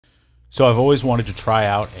So I've always wanted to try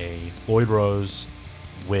out a Floyd Rose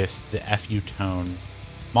with the FU Tone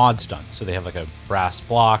mods done. So they have like a brass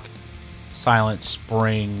block, silent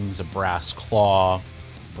springs, a brass claw,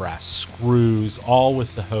 brass screws, all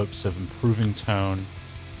with the hopes of improving tone,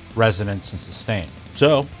 resonance, and sustain.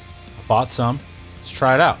 So I bought some. Let's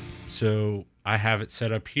try it out. So I have it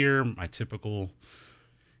set up here, my typical,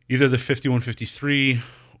 either the 5153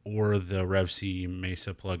 or the RevC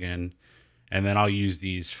Mesa plugin. And then I'll use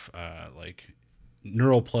these like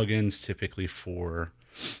neural plugins typically for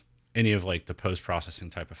any of like the post-processing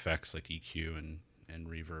type effects like EQ and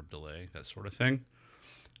reverb delay, that sort of thing.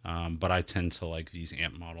 But I tend to like these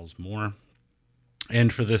amp models more.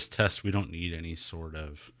 And for this test, we don't need any sort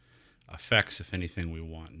of effects. If anything, we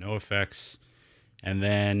want no effects. And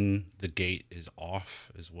then the gate is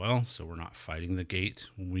off as well, so we're not fighting the gate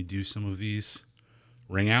when we do some of these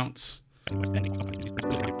ring outs.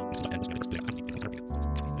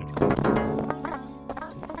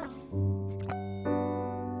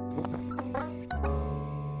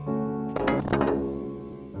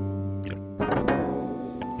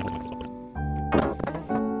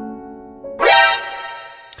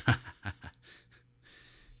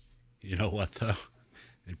 You know what, though?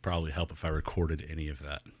 It'd probably help if I recorded any of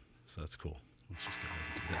that. So that's cool. Let's just go ahead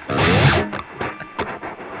and do that.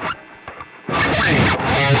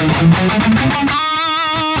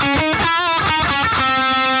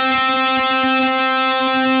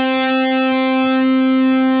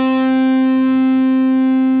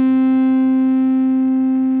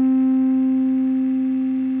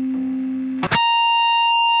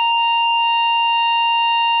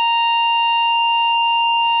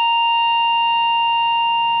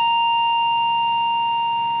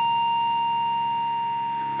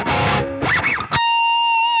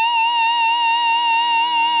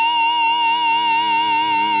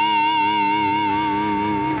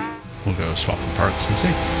 We'll go swap the parts and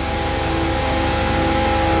see.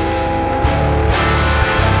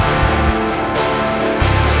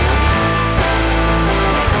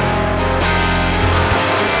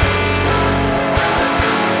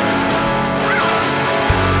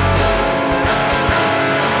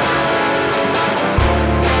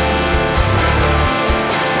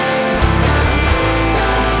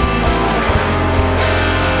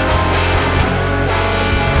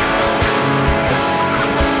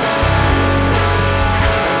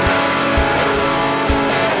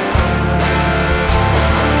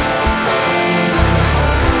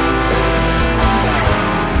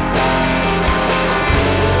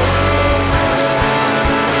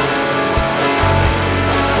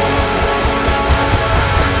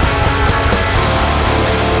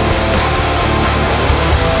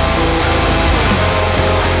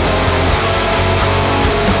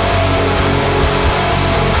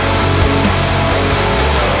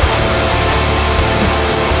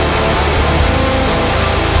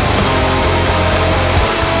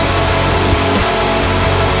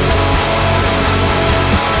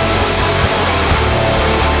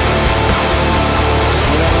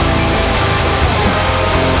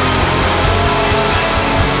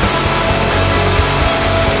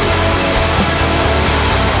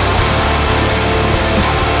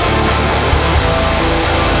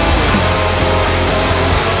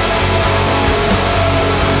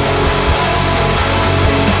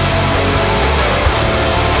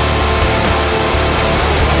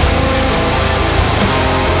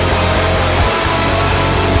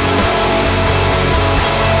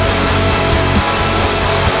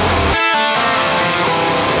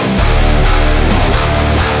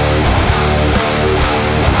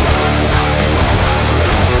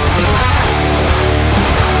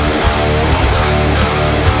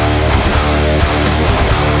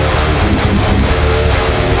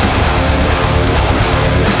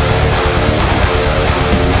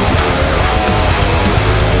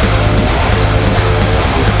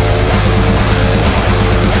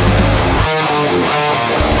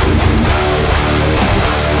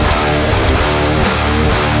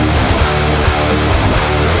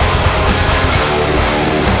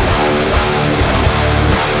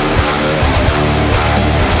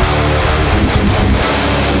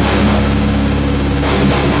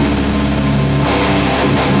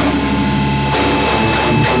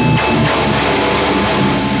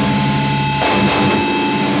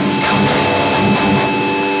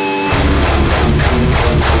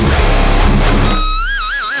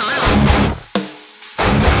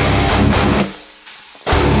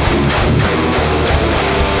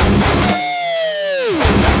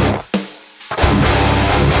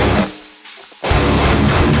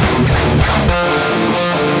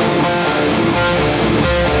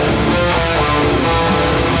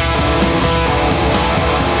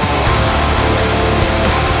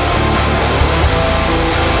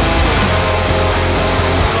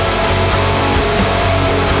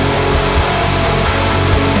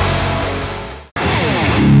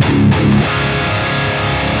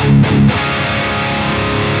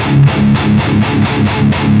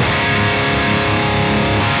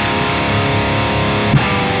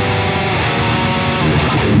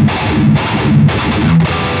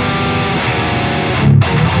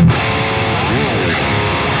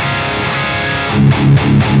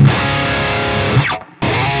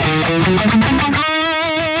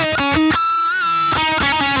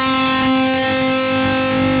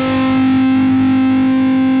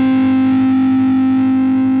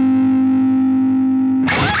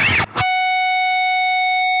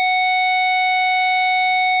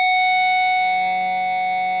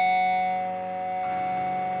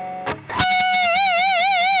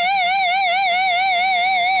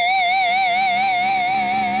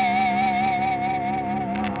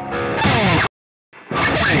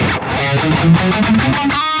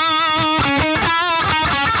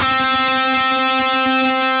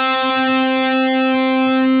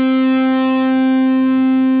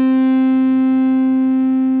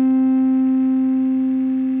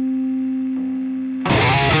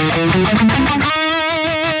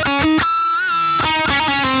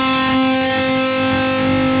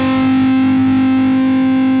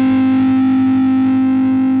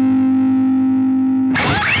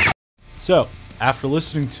 So after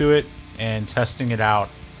listening to it and testing it out,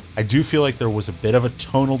 I do feel like there was a bit of a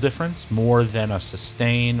tonal difference more than a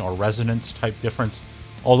sustain or resonance type difference.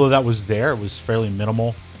 Although that was there, it was fairly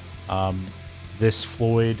minimal. This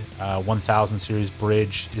Floyd 1000 series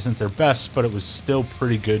bridge isn't their best, but it was still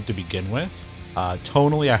pretty good to begin with.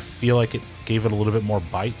 Tonally, I feel like it gave it a little bit more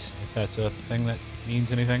bite, if that's a thing that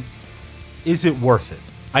means anything. Is it worth it?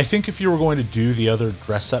 I think if you were going to do the other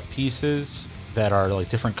dress-up pieces that are like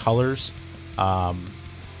different colors,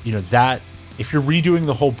 you know, that if you're redoing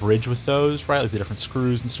the whole bridge with those, right, like the different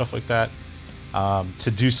screws and stuff like that,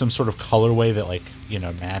 to do some sort of colorway that, like, you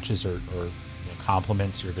know, matches or you know,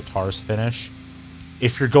 complements your guitar's finish.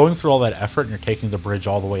 If you're going through all that effort and you're taking the bridge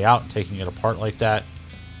all the way out and taking it apart like that,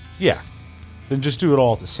 yeah, then just do it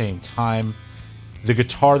all at the same time. The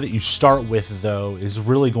guitar that you start with, though, is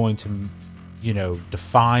really going to, you know,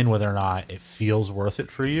 define whether or not it feels worth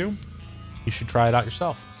it for you. You should try it out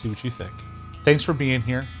yourself. See what you think. Thanks for being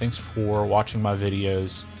here. Thanks for watching my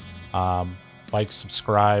videos. Like,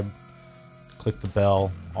 subscribe, click the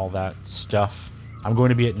bell, all that stuff. I'm going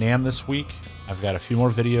to be at NAMM this week. I've got a few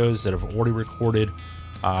more videos that I've already recorded.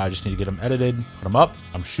 I just need to get them edited, put them up.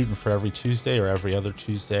 I'm shooting for every Tuesday or every other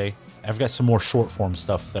Tuesday. I've got some more short form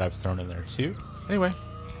stuff that I've thrown in there too. Anyway,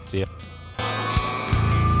 see ya.